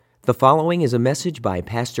The following is a message by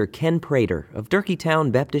Pastor Ken Prater of Durkeetown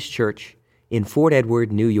Baptist Church in Fort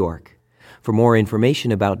Edward, New York. For more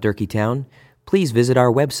information about Durkeetown, please visit our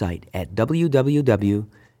website at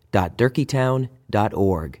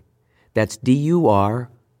www.durkeetown.org. That's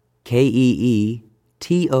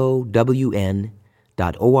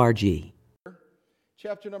DURKEETOWN.org.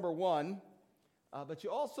 Chapter number 1, but you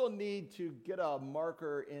also need to get a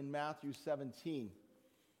marker in Matthew 17.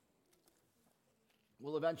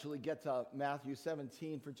 We'll eventually get to Matthew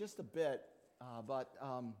 17 for just a bit, but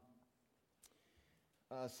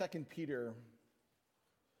 2 Peter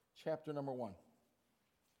chapter number 1.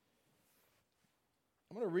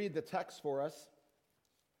 I'm going to read the text for us.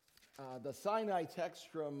 The Sinai text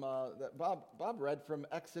from that Bob read from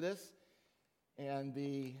Exodus, and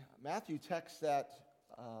the Matthew text that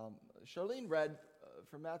Charlene read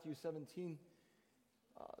from Matthew 17.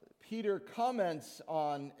 Peter comments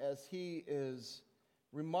on as he is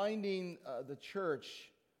reminding the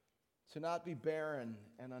church to not be barren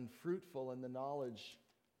and unfruitful in the knowledge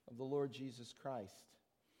of the Lord Jesus Christ.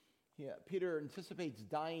 Peter anticipates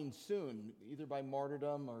dying soon, either by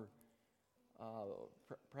martyrdom or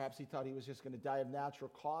perhaps he thought he was just going to die of natural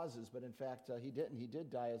causes, but in fact he didn't. He did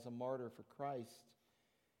die as a martyr for Christ.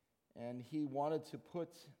 And he wanted to put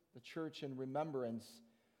the church in remembrance.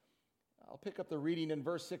 I'll pick up the reading in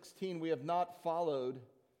verse 16. We have not followed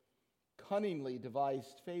cunningly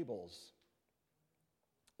devised fables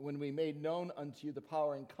when we made known unto you the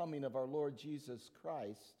power and coming of our Lord Jesus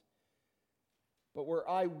Christ, but were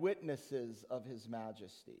eyewitnesses of his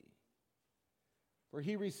majesty. For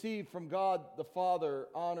he received from God the Father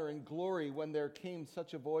honor and glory when there came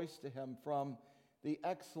such a voice to him from the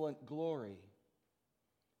excellent glory.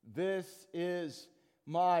 This is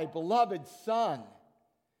my beloved Son,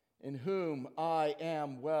 in whom I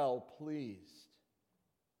am well pleased.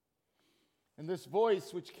 And this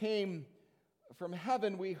voice which came from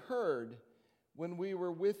heaven we heard when we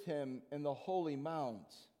were with him in the holy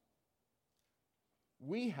mount.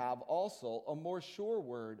 We have also a more sure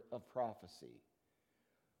word of prophecy,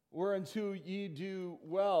 whereunto ye do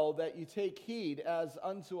well that ye take heed as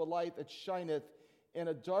unto a light that shineth in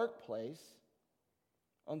a dark place,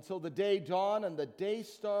 until the day dawn and the day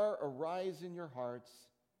star arise in your hearts,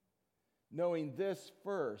 knowing this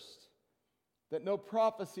first, that no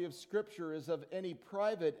prophecy of Scripture is of any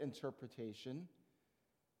private interpretation,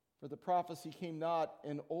 for the prophecy came not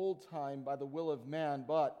in old time by the will of man,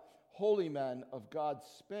 but holy men of God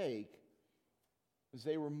spake, as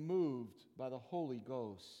they were moved by the Holy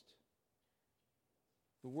Ghost.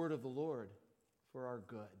 The word of the Lord for our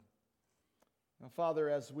good. Now, Father,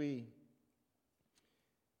 as we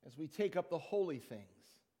take up the holy things,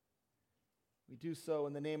 we do so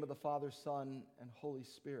in the name of the Father, Son, and Holy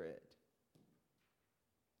Spirit.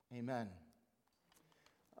 Amen.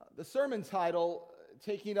 The sermon title,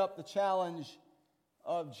 Taking Up the Challenge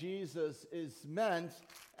of Jesus, is meant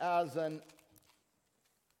as an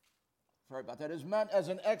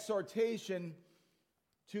exhortation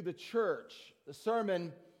to the church. The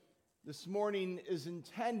sermon this morning is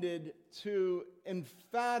intended to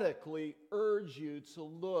emphatically urge you to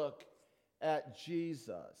look at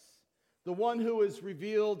Jesus, the one who is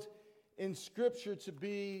revealed in Scripture to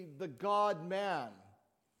be the God-man,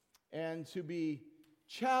 and to be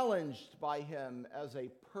challenged by him as a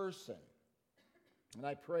person. And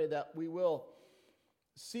I pray that we will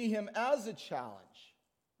see him as a challenge,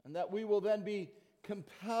 and that we will then be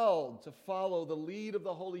compelled to follow the lead of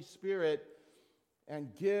the Holy Spirit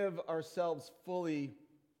and give ourselves fully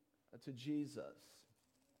to Jesus.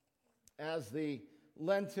 As the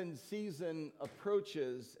Lenten season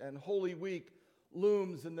approaches and Holy Week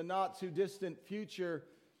looms in the not-too-distant future,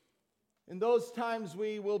 in those times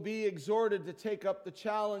we will be exhorted to take up the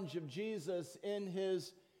challenge of Jesus in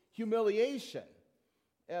his humiliation,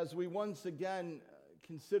 as we once again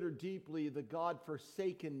consider deeply the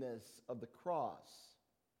God-forsakenness of the cross.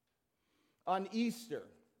 On Easter,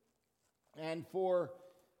 and for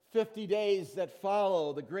 50 days that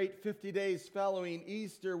follow, the great 50 days following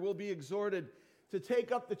Easter, we'll be exhorted to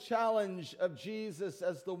take up the challenge of Jesus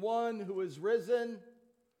as the one who is risen.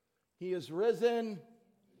 He is risen.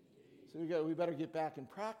 So we better get back in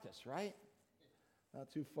practice, right?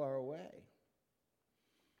 Not too far away.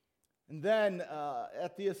 And then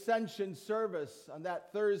at the Ascension service on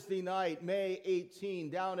that Thursday night, May 18,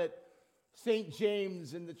 down at St.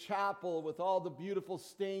 James in the chapel with all the beautiful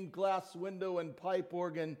stained glass window and pipe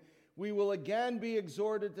organ, we will again be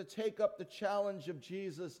exhorted to take up the challenge of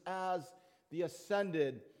Jesus as the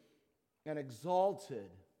ascended and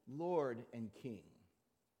exalted Lord and King.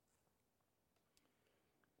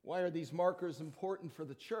 Why are these markers important for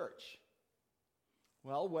the church?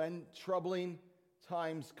 Well, when troubling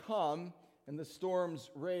times come and the storms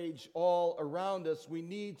rage all around us, we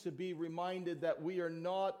need to be reminded that we are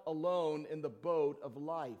not alone in the boat of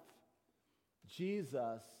life.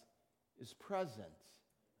 Jesus is present.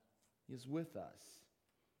 He is with us.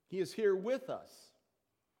 He is here with us.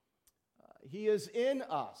 He is in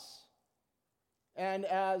us. And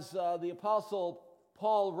as the Apostle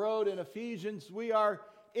Paul wrote in Ephesians, we are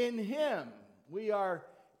in Him. We are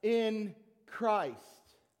in Christ.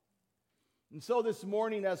 And so this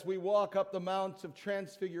morning, as we walk up the Mount of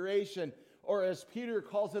Transfiguration, or as Peter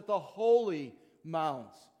calls it, the Holy Mount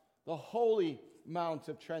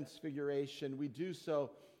of Transfiguration, we do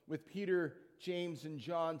so with Peter, James, and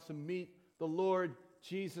John to meet the Lord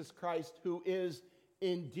Jesus Christ, who is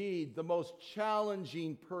indeed the most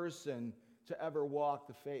challenging person to ever walk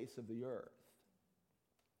the face of the earth.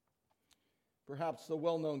 Perhaps the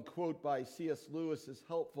well-known quote by C.S. Lewis is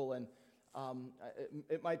helpful, and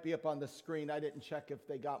it might be up on the screen. I didn't check if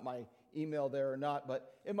they got my email there or not,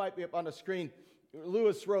 but it might be up on the screen.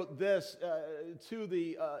 Lewis wrote this to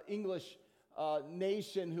the English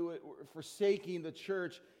nation who were forsaking the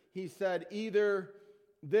church. He said, "Either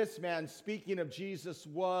this man, speaking of Jesus,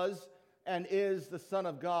 was and is the Son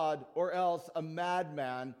of God, or else a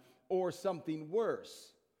madman or something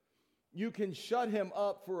worse. You can shut him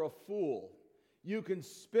up for a fool. You can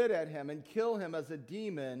spit at him and kill him as a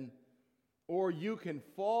demon, or you can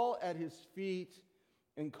fall at his feet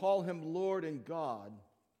and call him Lord and God.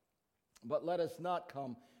 But let us not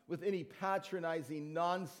come with any patronizing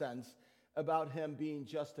nonsense about him being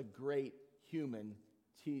just a great human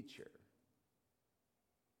teacher."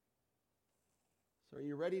 So are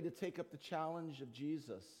you ready to take up the challenge of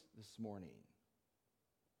Jesus this morning?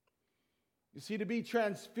 You see, to be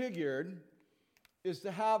transfigured is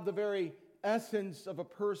to have the very essence of a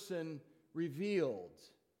person revealed.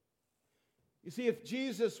 You see, if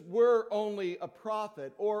Jesus were only a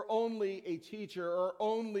prophet or only a teacher or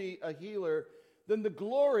only a healer, then the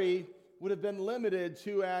glory would have been limited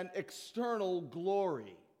to an external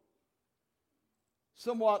glory.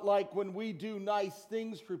 Somewhat like when we do nice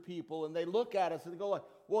things for people and they look at us and they go,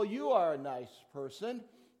 "Well, you are a nice person."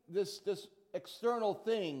 This external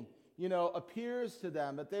thing, appears to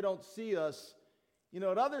them, but they don't see us, at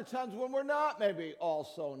other times when we're not maybe all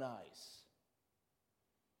so nice.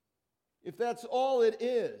 If that's all it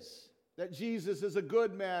is, that Jesus is a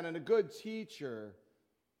good man and a good teacher,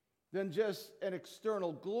 then just an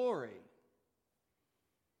external glory.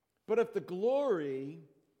 But if the glory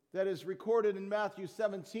that is recorded in Matthew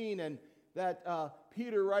 17 and that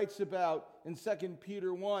Peter writes about in 2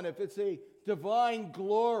 Peter 1, if it's a divine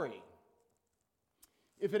glory,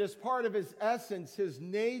 if it is part of his essence, his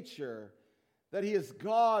nature, that he is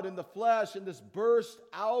God in the flesh and this burst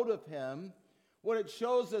out of him, what it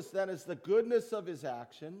shows us then is the goodness of his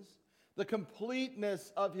actions, the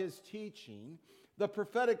completeness of his teaching, the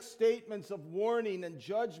prophetic statements of warning and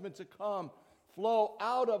judgment to come flow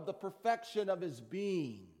out of the perfection of his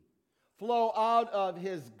being, flow out of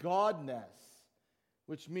his godness,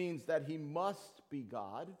 which means that he must be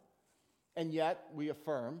God, and yet, we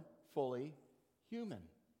affirm, fully human.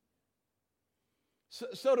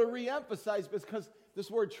 So to reemphasize, because this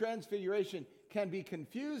word transfiguration can be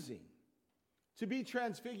confusing, to be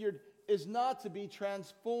transfigured is not to be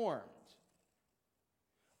transformed.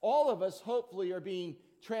 All of us, hopefully, are being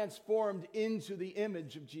transformed into the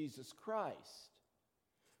image of Jesus Christ.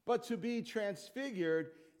 But to be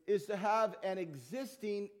transfigured is to have an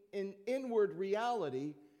existing inward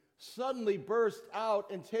reality suddenly burst out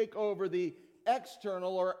and take over the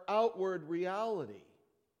external or outward reality.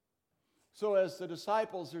 So as the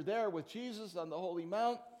disciples are there with Jesus on the Holy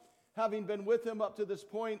Mount, having been with him up to this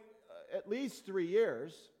point at least 3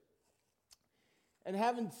 years, and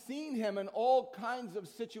having seen him in all kinds of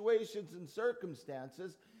situations and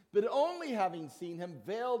circumstances, but only having seen him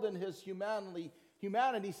veiled in his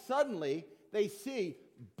humanity, suddenly they see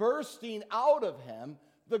bursting out of him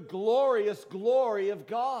the glorious glory of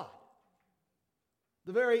God,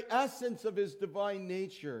 the very essence of his divine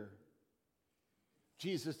nature.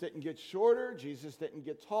 Jesus didn't get shorter, Jesus didn't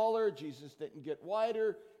get taller, Jesus didn't get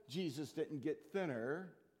wider, Jesus didn't get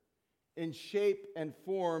thinner. In shape and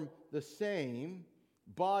form the same,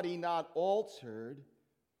 body not altered,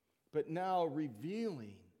 but now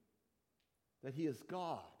revealing that he is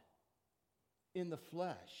God in the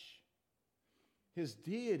flesh. His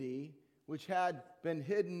deity, which had been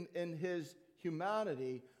hidden in his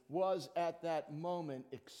humanity, was at that moment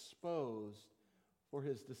exposed for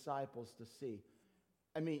his disciples to see.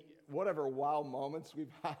 I mean, whatever wow moments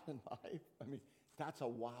we've had in life, that's a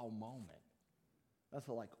wow moment. That's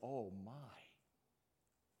like, oh my,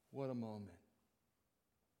 what a moment.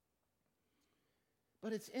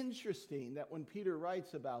 But it's interesting that when Peter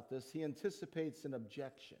writes about this, he anticipates an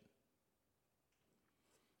objection.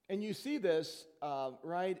 And you see this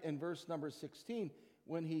right in verse number 16,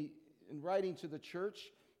 when he, in writing to the church,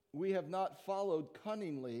 we have not followed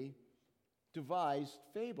cunningly devised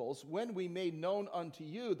fables when we made known unto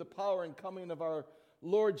you the power and coming of our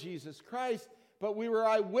Lord Jesus Christ, but we were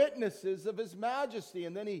eyewitnesses of his majesty.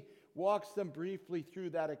 And then he walks them briefly through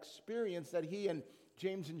that experience that he and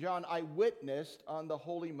James and John eyewitnessed on the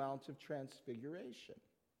Holy Mount of Transfiguration.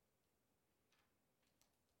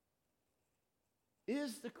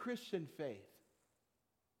 Is the Christian faith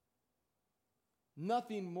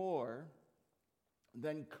nothing more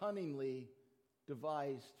than cunningly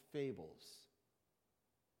devised fables?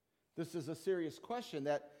 This is a serious question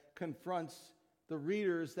that confronts the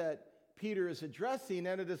readers that Peter is addressing,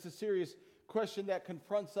 and it is a serious question that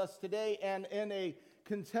confronts us today. And in a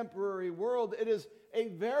contemporary world, it is a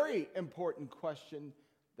very important question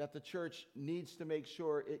that the church needs to make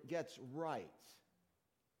sure it gets right.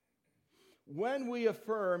 When we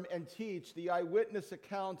affirm and teach the eyewitness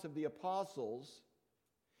account of the apostles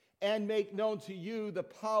and make known to you the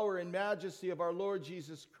power and majesty of our Lord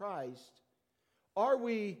Jesus Christ, are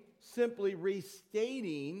we simply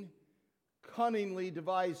restating cunningly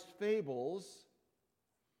devised fables?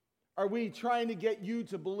 Are we trying to get you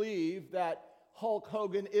to believe that Hulk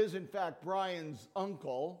Hogan is in fact Brian's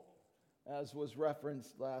uncle, as was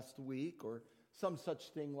referenced last week, or some such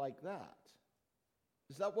thing like that?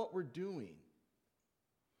 Is that what we're doing?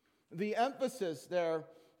 The emphasis there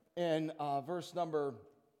in verse number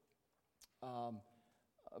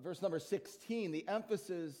 16, the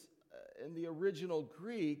emphasis in the original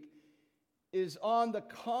Greek is on the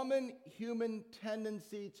common human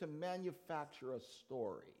tendency to manufacture a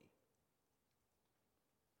story.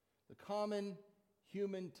 The common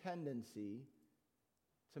human tendency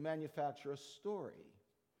to manufacture a story.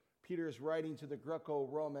 Peter is writing to the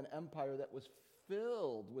Greco-Roman Empire that was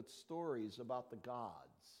filled with stories about the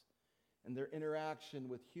gods and their interaction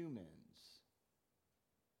with humans.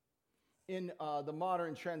 In the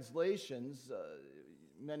modern translations,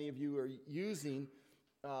 many of you are using,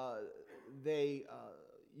 they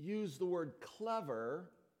use the word clever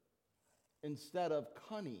instead of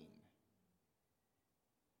cunning.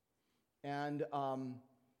 And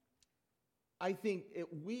I think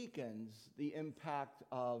it weakens the impact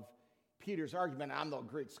of Peter's argument. I'm no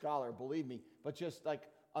Greek scholar, believe me, but just like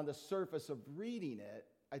on the surface of reading it,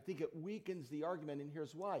 I think it weakens the argument, and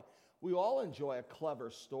here's why. We all enjoy a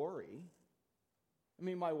clever story. I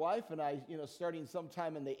mean, my wife and I, starting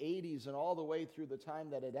sometime in the 80s and all the way through the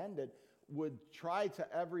time that it ended, would try to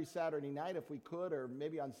every Saturday night if we could, or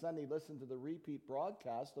maybe on Sunday, listen to the repeat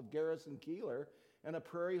broadcast of Garrison Keillor and a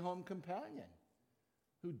Prairie Home Companion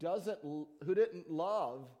who didn't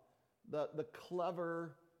love the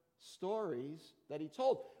clever stories that he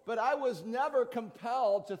told. But I was never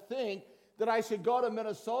compelled to think that I should go to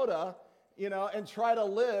Minnesota, and try to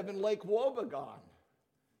live in Lake Wobegon.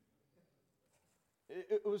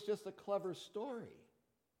 It was just a clever story.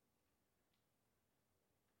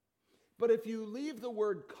 But if you leave the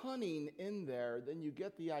word cunning in there, then you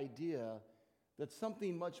get the idea that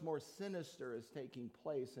something much more sinister is taking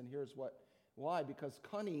place. And here's why. Because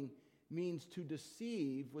cunning means to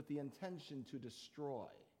deceive with the intention to destroy.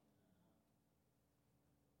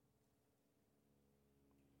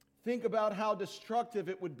 Think about how destructive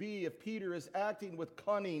it would be if Peter is acting with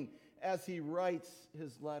cunning as he writes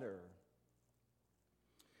his letter.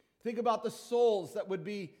 Think about the souls that would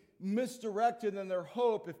be misdirected in their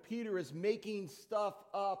hope if Peter is making stuff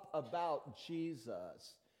up about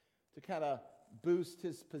Jesus to kind of boost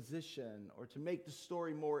his position or to make the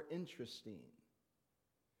story more interesting.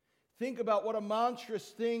 Think about what a monstrous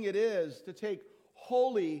thing it is to take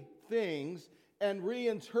holy things and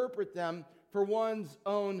reinterpret them for one's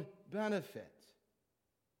own benefit.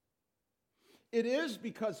 It is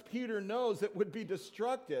because Peter knows it would be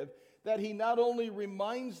destructive that he not only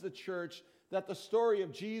reminds the church that the story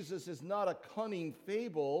of Jesus is not a cunning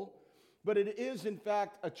fable, but it is in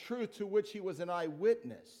fact a truth to which he was an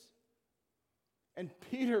eyewitness. And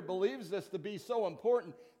Peter believes this to be so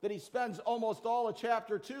important that he spends almost all of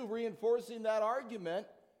chapter 2 reinforcing that argument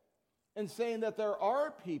and saying that there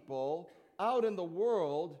are people out in the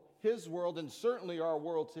world, his world, and certainly our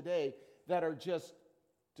world today, that are just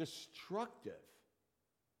destructive.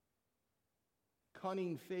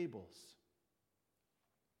 Cunning fables.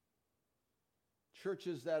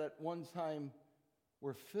 Churches that at one time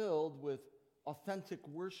were filled with authentic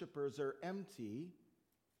worshipers are empty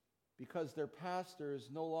because their pastors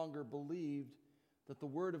no longer believed that the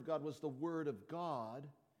Word of God was the Word of God.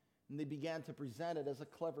 And they began to present it as a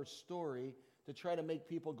clever story to try to make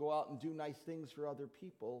people go out and do nice things for other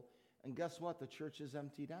people. And guess what? The church is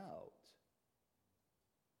emptied out.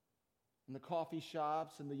 And the coffee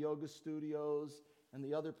shops and the yoga studios and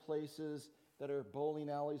the other places that are bowling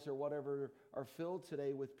alleys or whatever are filled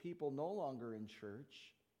today with people no longer in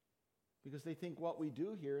church because they think what we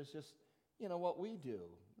do here is just, what we do.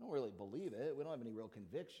 We don't really believe it. We don't have any real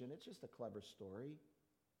conviction. It's just a clever story.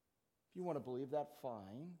 If you want to believe that,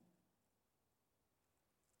 fine.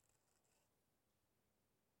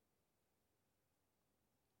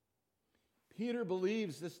 Peter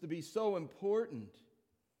believes this to be so important.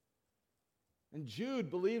 And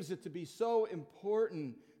Jude believes it to be so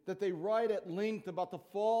important that they write at length about the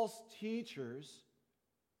false teachers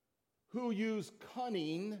who use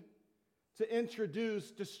cunning to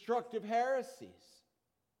introduce destructive heresies.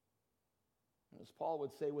 As Paul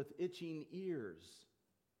would say, with itching ears,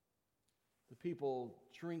 the people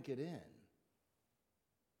drink it in.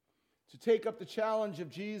 To take up the challenge of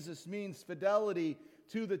Jesus means fidelity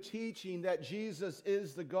to the teaching that Jesus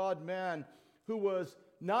is the God-man who was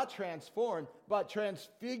not transformed, but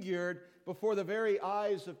transfigured before the very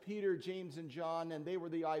eyes of Peter, James, and John, and they were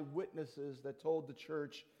the eyewitnesses that told the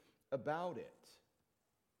church about it.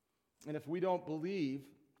 And if we don't believe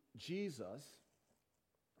Jesus,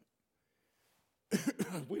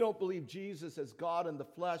 if we don't believe Jesus as God in the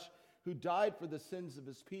flesh who died for the sins of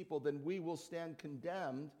his people, then we will stand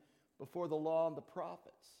condemned before the law and the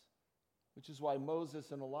prophets, which is why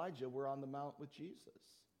Moses and Elijah were on the mount with Jesus.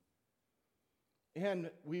 And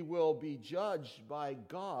we will be judged by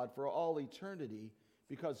God for all eternity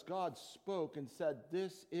because God spoke and said,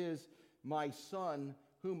 "This is my Son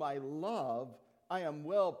whom I love. I am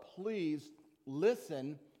well pleased.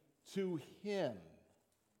 Listen to him."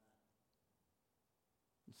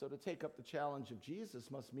 And so to take up the challenge of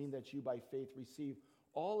Jesus must mean that you by faith receive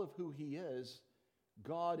all of who he is,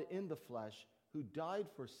 God in the flesh, who died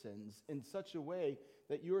for sins in such a way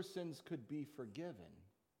that your sins could be forgiven.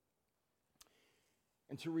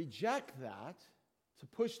 And to reject that, to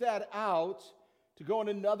push that out, to go in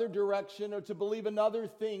another direction, or to believe another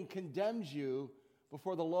thing condemns you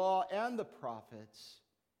before the law and the prophets,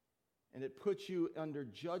 and it puts you under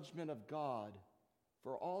judgment of God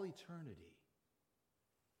for all eternity.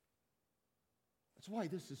 That's why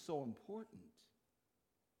this is so important.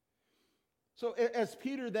 So as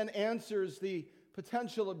Peter then answers the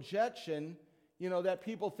potential objection, that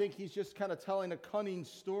people think he's just kind of telling a cunning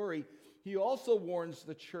story, he also warns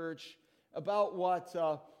the church about what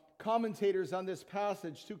commentators on this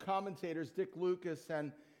passage, two commentators, Dick Lucas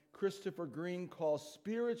and Christopher Green, call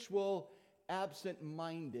spiritual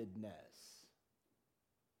absent-mindedness.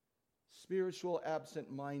 Spiritual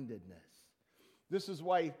absent-mindedness. This is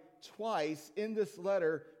why twice in this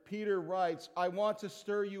letter, Peter writes, "I want to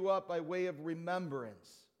stir you up by way of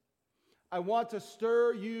remembrance." I want to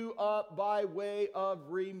stir you up by way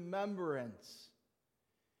of remembrance.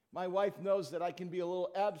 My wife knows that I can be a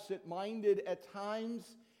little absent-minded at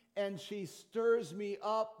times, and she stirs me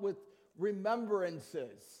up with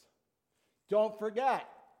remembrances. Don't forget,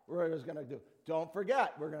 we're just going to do. Don't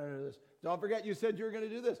forget, we're going to do this. Don't forget, you said you were going to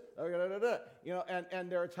do this.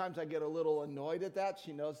 And there are times I get a little annoyed at that.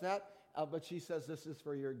 She knows that. But she says this is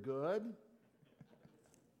for your good.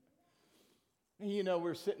 And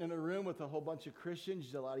we're sitting in a room with a whole bunch of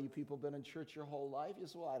Christians. A lot of you people have been in church your whole life. You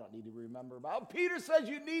say, well, I don't need to remember about it. Peter says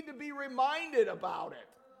you need to be reminded about it.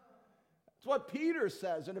 That's what Peter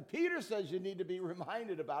says. And if Peter says you need to be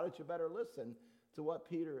reminded about it, you better listen to what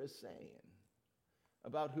Peter is saying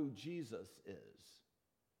about who Jesus is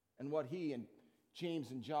and what he and James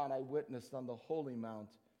and John eyewitnessed on the Holy Mount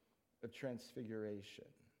of Transfiguration.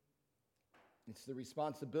 It's the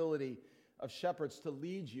responsibility of shepherds to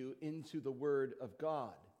lead you into the Word of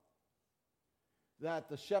God. That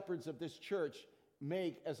the shepherds of this church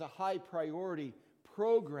make as a high priority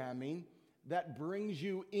programming that brings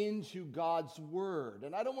you into God's Word.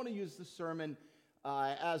 And I don't want to use the sermon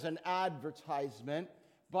as an advertisement,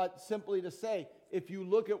 but simply to say, if you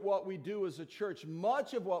look at what we do as a church,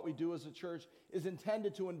 much of what we do as a church is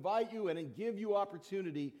intended to invite you in and give you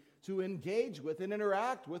opportunity to engage with and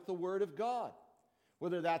interact with the Word of God.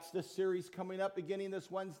 Whether that's this series coming up beginning this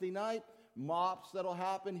Wednesday night, MOPS that'll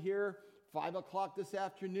happen here, 5 o'clock this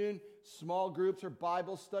afternoon, small groups or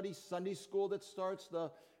Bible study, Sunday school that starts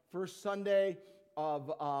the first Sunday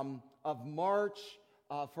of March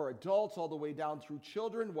for adults all the way down through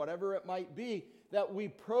children, whatever it might be, that we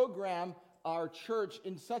program our church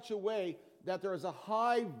in such a way that there is a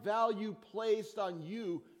high value placed on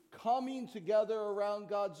you coming together around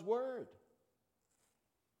God's Word.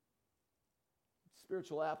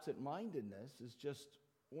 Spiritual absent-mindedness is just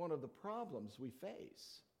one of the problems we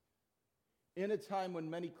face in a time when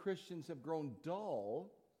many Christians have grown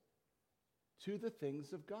dull to the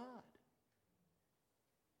things of God.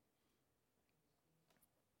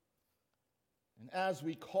 And as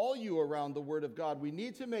we call you around the Word of God, we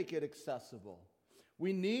need to make it accessible.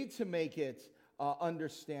 We need to make it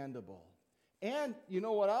understandable. And you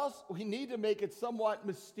know what else? We need to make it somewhat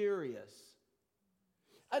mysterious.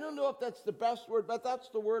 I don't know if that's the best word, but that's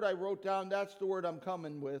the word I wrote down. That's the word I'm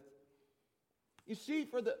coming with. You see,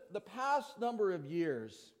 for the past number of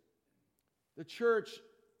years, the church,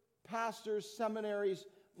 pastors, seminaries,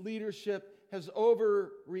 leadership has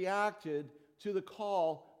overreacted to the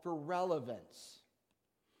call for relevance.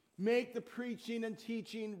 Make the preaching and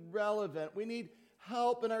teaching relevant. We need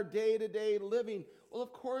help in our day-to-day living. Well,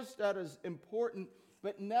 of course that is important,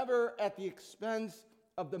 but never at the expense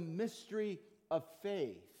of the mystery of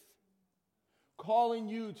faith. Calling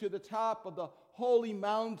you to the top of the holy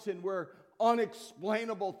mountain where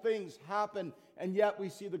unexplainable things happen, and yet we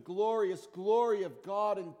see the glorious glory of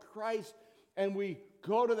God in Christ, and we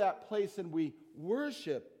go to that place and we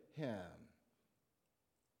worship Him.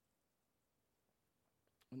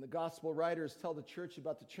 When the gospel writers tell the church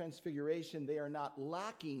about the transfiguration, they are not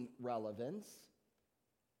lacking relevance.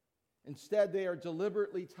 Instead, they are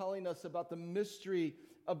deliberately telling us about the mystery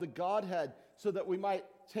of the Godhead so that we might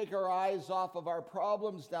take our eyes off of our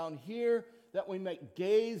problems down here, that we might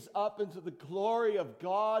gaze up into the glory of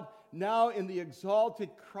God now in the exalted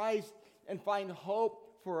Christ and find hope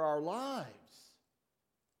for our lives.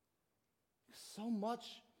 So much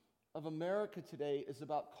of America today is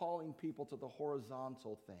about calling people to the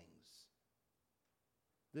horizontal things.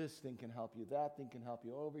 This thing can help you, that thing can help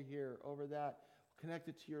you, over here, over that. Connect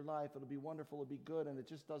it to your life, it'll be wonderful, it'll be good, and it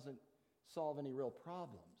just doesn't solve any real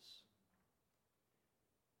problems.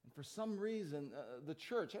 And for some reason, the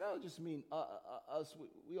church, and I don't just mean us,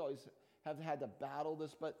 we always have had to battle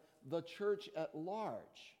this, but the church at large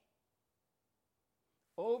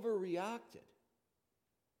overreacted.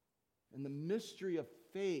 And the mystery of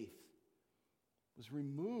faith was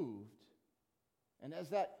removed. And as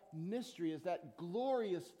that mystery, as that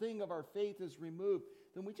glorious thing of our faith is removed,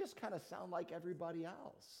 then we just kind of sound like everybody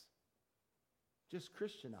else. Just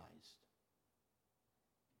Christianized.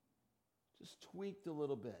 Just tweaked a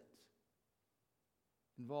little bit.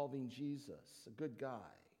 Involving Jesus, a good guy.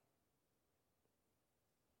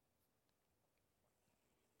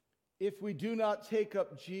 If we do not take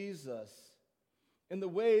up Jesus in the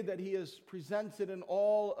way that He is presented in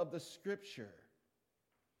all of the Scripture,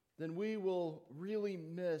 then we will really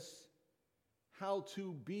miss how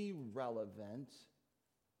to be relevant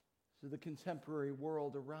to the contemporary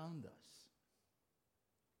world around us.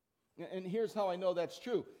 And here's how I know that's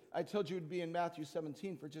true. I told you it would be in Matthew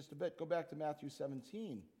 17 for just a bit. Go back to Matthew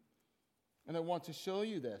 17. And I want to show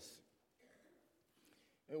you this.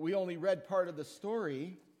 We only read part of the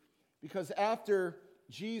story because after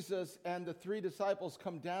Jesus and the 3 disciples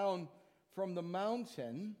come down from the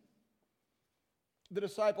mountain, the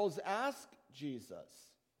disciples ask Jesus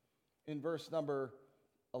in verse number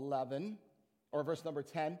 11, or verse number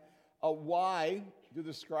 10, why do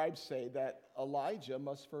the scribes say that Elijah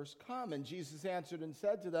must first come? And Jesus answered and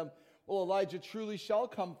said to them, well, Elijah truly shall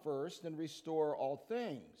come first and restore all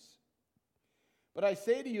things. But I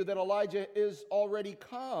say to you that Elijah is already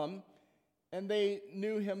come, and they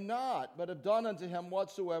knew him not, but have done unto him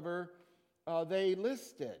whatsoever they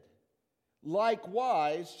listed.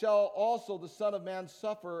 Likewise shall also the Son of Man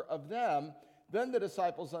suffer of them. Then the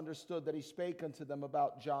disciples understood that he spake unto them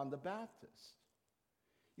about John the Baptist.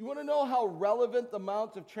 You want to know how relevant the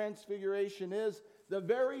Mount of Transfiguration is? The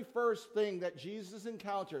very first thing that Jesus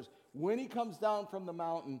encounters when he comes down from the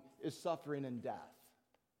mountain is suffering and death.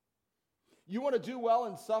 You want to do well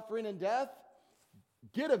in suffering and death?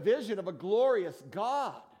 Get a vision of a glorious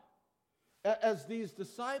God, as these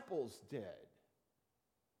disciples did.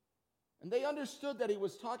 And they understood that he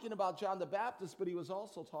was talking about John the Baptist, but he was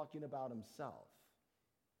also talking about himself.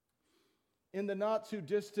 In the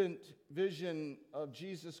not-too-distant vision of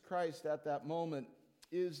Jesus Christ at that moment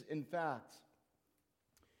is, in fact,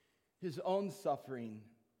 his own suffering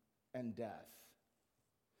and death.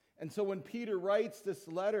 And so when Peter writes this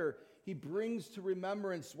letter, he brings to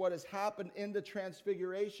remembrance what has happened in the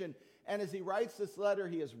Transfiguration. And as he writes this letter,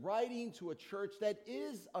 he is writing to a church that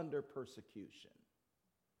is under persecution.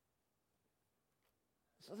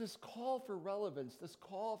 So this call for relevance, this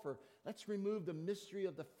call for let's remove the mystery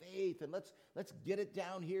of the faith and let's get it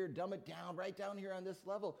down here, dumb it down, right down here on this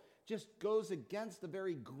level, just goes against the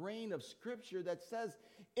very grain of Scripture that says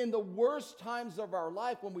in the worst times of our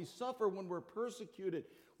life, when we suffer, when we're persecuted,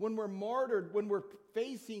 when we're martyred, when we're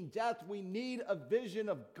facing death, we need a vision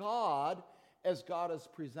of God as God is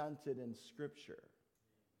presented in Scripture.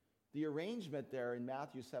 The arrangement there in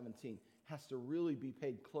Matthew 17 has to really be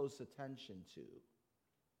paid close attention to.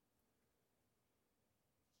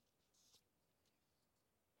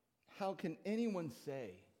 How can anyone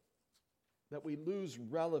say that we lose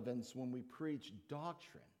relevance when we preach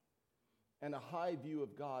doctrine and a high view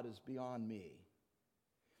of God is beyond me?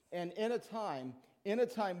 And in a time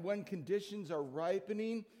when conditions are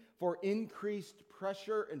ripening for increased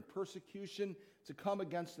pressure and persecution to come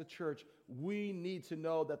against the church, we need to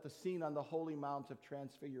know that the scene on the Holy Mount of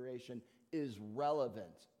Transfiguration is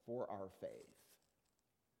relevant for our faith.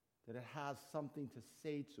 That it has something to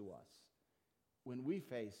say to us when we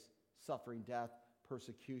face suffering, death,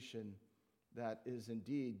 persecution that is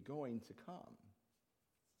indeed going to come.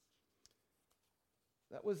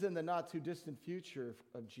 That was in the not too distant future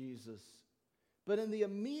of Jesus. But in the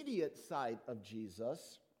immediate sight of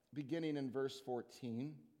Jesus, beginning in verse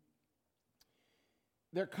 14,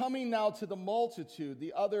 they're coming now to the multitude.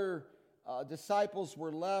 The other disciples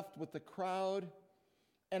were left with the crowd.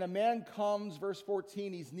 And a man comes, verse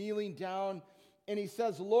 14, he's kneeling down, and he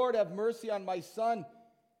says, "Lord, have mercy on my son,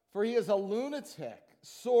 for he is a lunatic,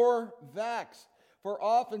 sore vexed. For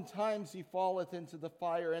oftentimes he falleth into the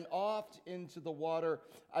fire, and oft into the water.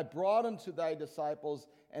 I brought him to thy disciples,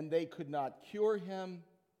 and they could not cure him."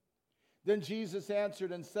 Then Jesus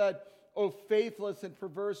answered and said, "O faithless and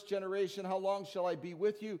perverse generation, how long shall I be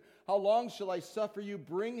with you? How long shall I suffer you?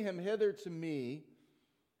 Bring him hither to me."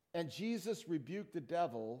 And Jesus rebuked the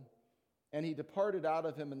devil, and he departed out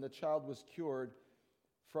of him, and the child was cured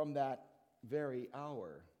from that very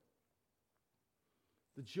hour.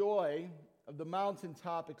 The joy of the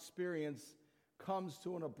mountaintop experience comes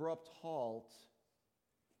to an abrupt halt.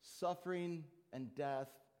 Suffering and death,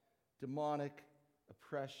 demonic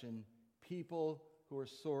oppression, people who are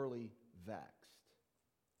sorely vexed.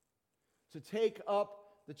 To take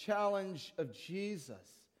up the challenge of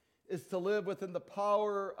Jesus is to live within the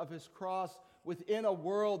power of his cross within a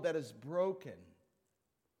world that is broken.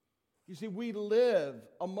 You see, we live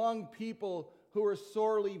among people who are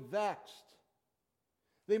sorely vexed.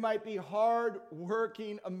 They might be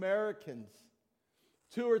hard-working Americans,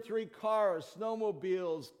 2 or 3 cars,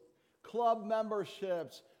 snowmobiles, club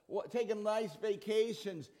memberships, taking nice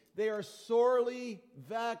vacations. They are sorely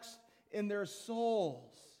vexed in their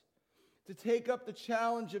souls. To take up the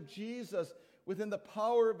challenge of Jesus within the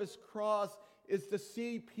power of his cross is to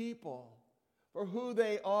see people for who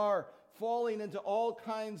they are, falling into all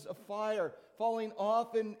kinds of fire, falling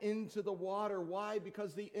often into the water. Why?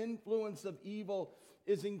 Because the influence of evil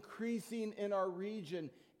is increasing in our region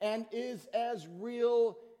and is as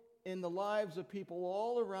real in the lives of people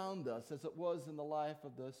all around us as it was in the life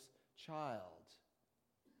of this child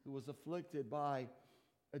who was afflicted by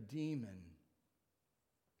a demon.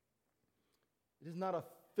 It is not a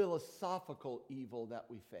philosophical evil that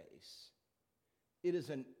we face. It is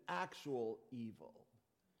an actual evil,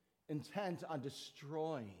 intent on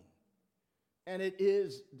destroying. And it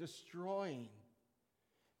is destroying.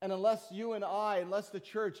 And unless the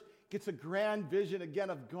church gets a grand vision again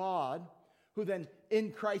of God, who then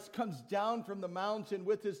in Christ comes down from the mountain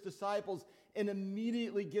with his disciples and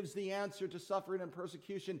immediately gives the answer to suffering and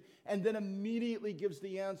persecution, and then immediately gives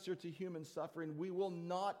the answer to human suffering, we will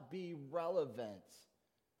not be relevant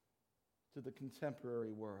to the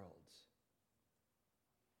contemporary world.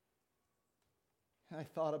 And I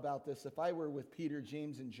thought about this. If I were with Peter,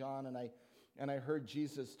 James, and John, and I heard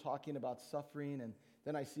Jesus talking about suffering, and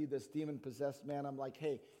then I see this demon-possessed man, I'm like,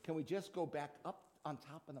 hey, can we just go back up on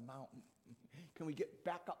top of the mountain? Can we get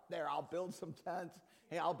back up there? I'll build some tents.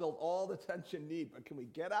 Hey, I'll build all the tents you need, but can we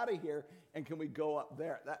get out of here and can we go up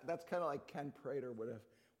there? That's kind of like Ken Prater would have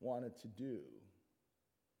wanted to do.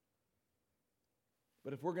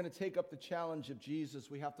 But if we're going to take up the challenge of Jesus,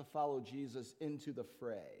 we have to follow Jesus into the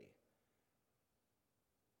fray.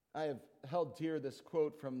 I have held dear this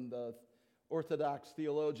quote from the Orthodox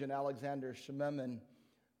theologian Alexander Shememin.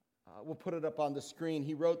 We'll put it up on the screen.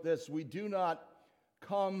 He wrote this: "We do not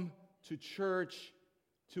come to church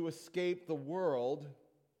to escape the world.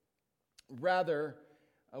 Rather,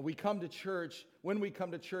 we come to church. When we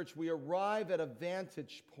come to church, we arrive at a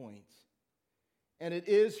vantage point. And it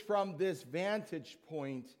is from this vantage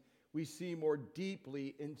point we see more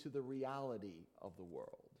deeply into the reality of the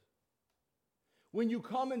world." When you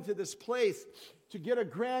come into this place, to get a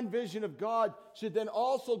grand vision of God should then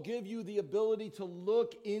also give you the ability to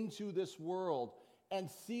look into this world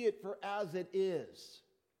and see it for as it is.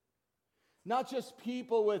 Not just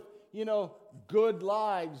people with, good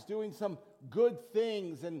lives, doing some good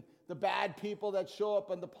things, and the bad people that show up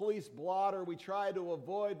on the police blotter we try to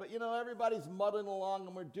avoid, but everybody's muddling along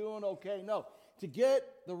and we're doing okay. No, to get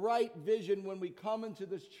the right vision when we come into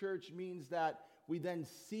this church means that we then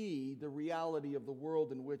see the reality of the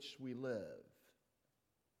world in which we live.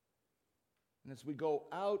 And as we go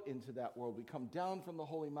out into that world, we come down from the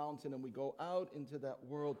holy mountain and we go out into that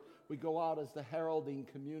world. We go out as the heralding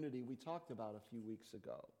community we talked about a few weeks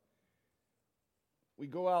ago. We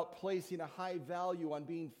go out placing a high value on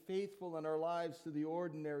being faithful in our lives to the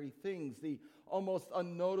ordinary things, the almost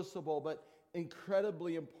unnoticeable but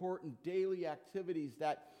incredibly important daily activities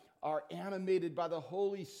that are animated by the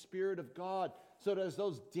Holy Spirit of God. So that as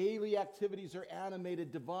those daily activities are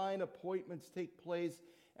animated, divine appointments take place,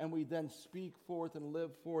 and we then speak forth and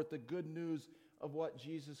live forth the good news of what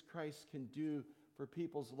Jesus Christ can do for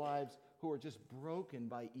people's lives who are just broken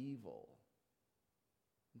by evil,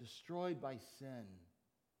 destroyed by sin,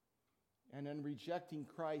 and in rejecting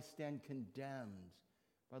Christ stand condemned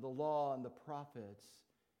by the law and the prophets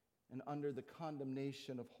and under the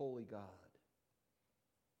condemnation of holy God.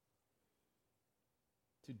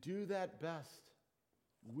 To do that best,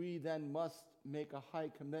 we then must make a high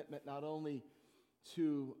commitment not only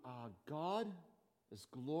to God as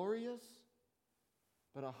glorious,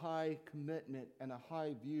 but a high commitment and a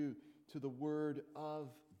high view to the Word of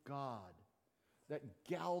God that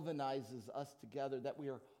galvanizes us together, that we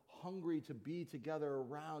are hungry to be together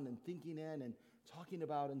around and thinking in and talking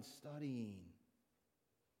about and studying.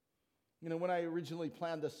 When I originally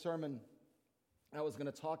planned this sermon, I was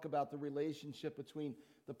going to talk about the relationship between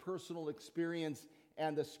the personal experience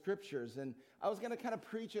and the Scriptures. And I was going to kind of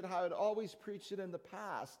preach it how I'd always preached it in the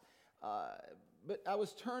past. But I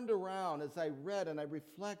was turned around as I read and I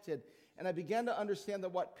reflected, and I began to understand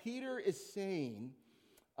that what Peter is saying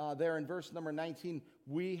there in verse number 19,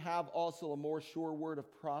 we have also a more sure word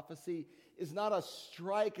of prophecy, is not a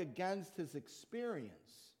strike against his experience.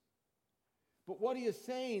 But what he is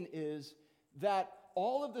saying is that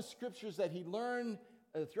all of the Scriptures that he learned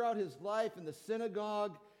throughout his life in the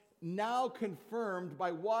synagogue, now confirmed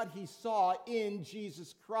by what he saw in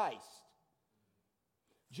Jesus Christ.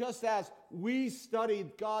 Just as we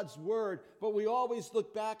studied God's Word, but we always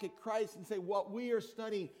look back at Christ and say, what we are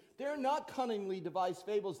studying, they're not cunningly devised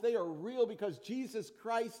fables. They are real because Jesus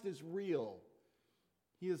Christ is real.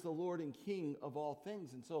 He is the Lord and King of all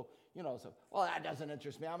things. And so, well, that doesn't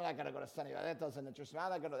interest me. I'm not going to go to Sunday. That doesn't interest me.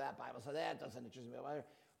 I'm not going to that Bible. So that doesn't interest me.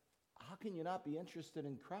 How can you not be interested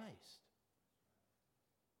in Christ?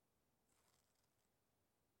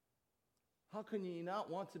 How can you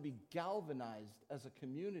not want to be galvanized as a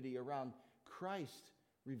community around Christ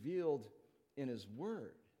revealed in His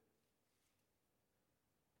Word?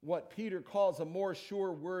 What Peter calls a more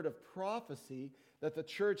sure word of prophecy that the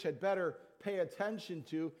church had better pay attention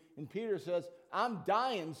to. And Peter says, I'm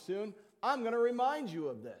dying soon. I'm going to remind you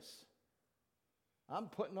of this. I'm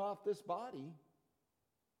putting off this body.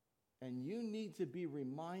 And you need to be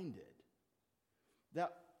reminded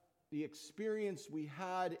that the experience we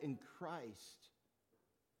had in Christ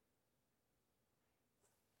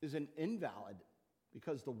isn't invalid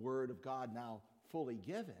because the Word of God now fully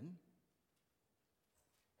given.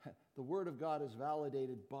 The Word of God is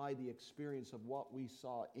validated by the experience of what we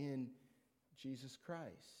saw in Jesus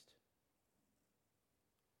Christ.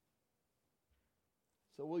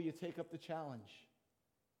 So will you take up the challenge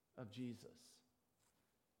of Jesus?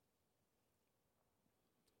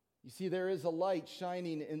 You see, there is a light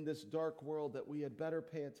shining in this dark world that we had better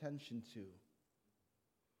pay attention to.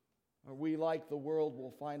 Or we, like the world,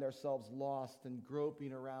 will find ourselves lost and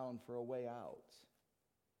groping around for a way out.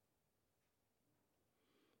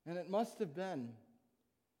 And it must have been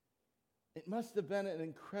an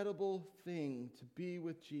incredible thing to be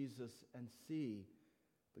with Jesus and see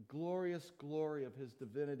the glorious glory of His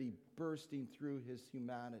divinity bursting through His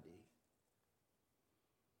humanity.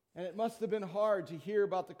 And it must have been hard to hear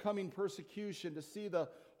about the coming persecution, to see the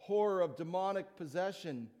horror of demonic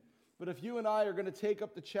possession. But if you and I are going to take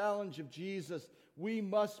up the challenge of Jesus, we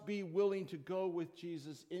must be willing to go with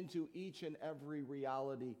Jesus into each and every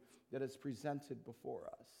reality that is presented before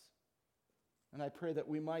us. And I pray that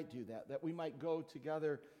we might do that we might go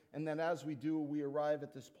together, and then as we do, we arrive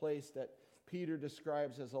at this place that Peter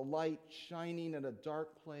describes as a light shining in a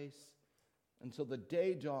dark place until the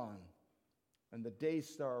day dawn and the day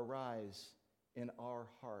star arise in our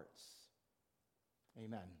hearts.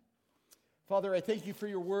 Amen. Father, I thank you for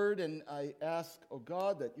your word, and I ask, oh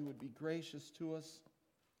God, that you would be gracious to us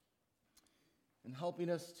in helping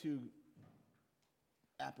us to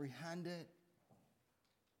apprehend it,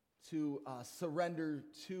 to surrender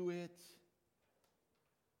to it,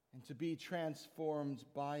 and to be transformed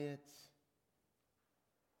by it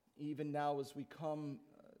even now as we come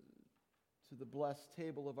to the blessed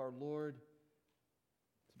table of our Lord,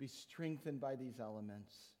 to be strengthened by these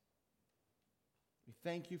elements. We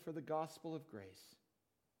thank you for the gospel of grace.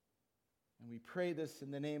 And we pray this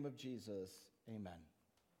in the name of Jesus. Amen.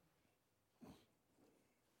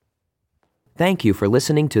 Thank you for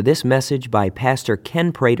listening to this message by Pastor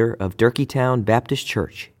Ken Prater of Durkeetown Baptist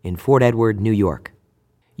Church in Fort Edward, New York.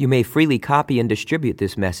 You may freely copy and distribute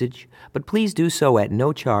this message, but please do so at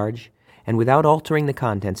no charge and without altering the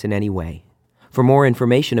contents in any way. For more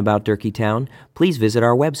information about Durkeetown, please visit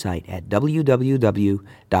our website at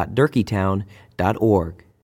www.durkeetown.org.